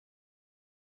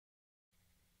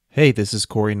Hey, this is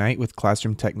Corey Knight with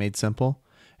Classroom Tech Made Simple,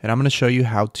 and I'm going to show you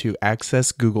how to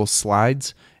access Google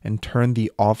Slides and turn the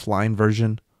offline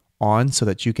version on so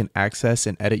that you can access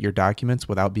and edit your documents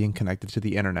without being connected to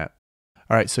the internet.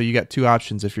 All right, so you got two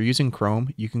options. If you're using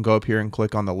Chrome, you can go up here and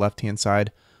click on the left-hand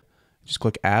side, just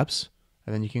click Apps,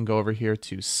 and then you can go over here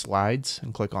to Slides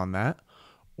and click on that,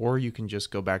 or you can just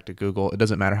go back to Google. It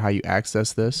doesn't matter how you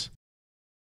access this,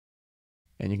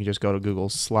 and you can just go to Google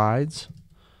Slides.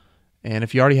 And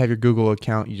if you already have your Google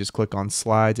account, you just click on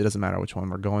Slides. It doesn't matter which one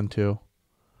we're going to.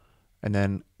 And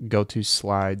then go to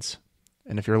Slides.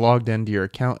 And if you're logged into your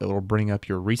account, it will bring up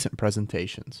your recent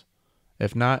presentations.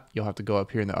 If not, you'll have to go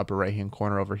up here in the upper right-hand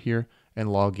corner over here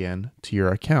and log in to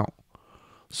your account.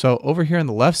 So over here on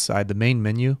the left side, the main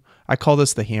menu, I call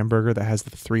this the hamburger that has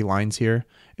the three lines here.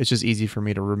 It's just easy for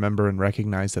me to remember and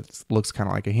recognize that it looks kind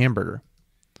of like a hamburger.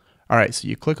 All right, so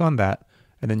you click on that,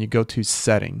 and then you go to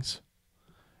Settings.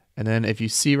 And then if you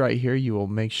see right here, you will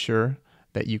make sure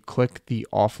that you click the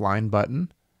offline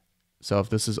button. So if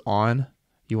this is on,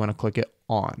 you want to click it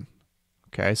on,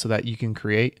 okay? So that you can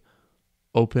create,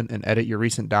 open, and edit your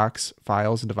recent docs,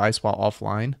 files, and device while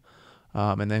offline.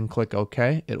 And then click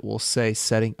OK. It will say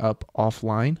setting up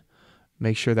offline.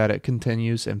 Make sure that it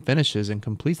continues and finishes and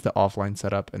completes the offline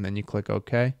setup, and then you click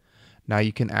OK. Now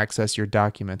you can access your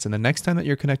documents. And the next time that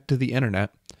you're connected to the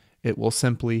internet, it will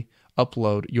simply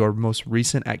upload your most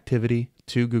recent activity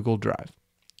to Google Drive.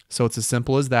 So it's as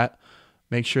simple as that.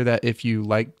 Make sure that if you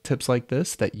like tips like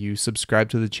this, that you subscribe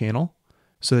to the channel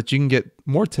so that you can get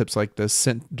more tips like this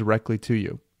sent directly to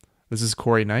you. This is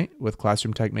Corey Knight with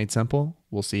Classroom Tech Made Simple.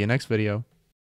 We'll see you next video.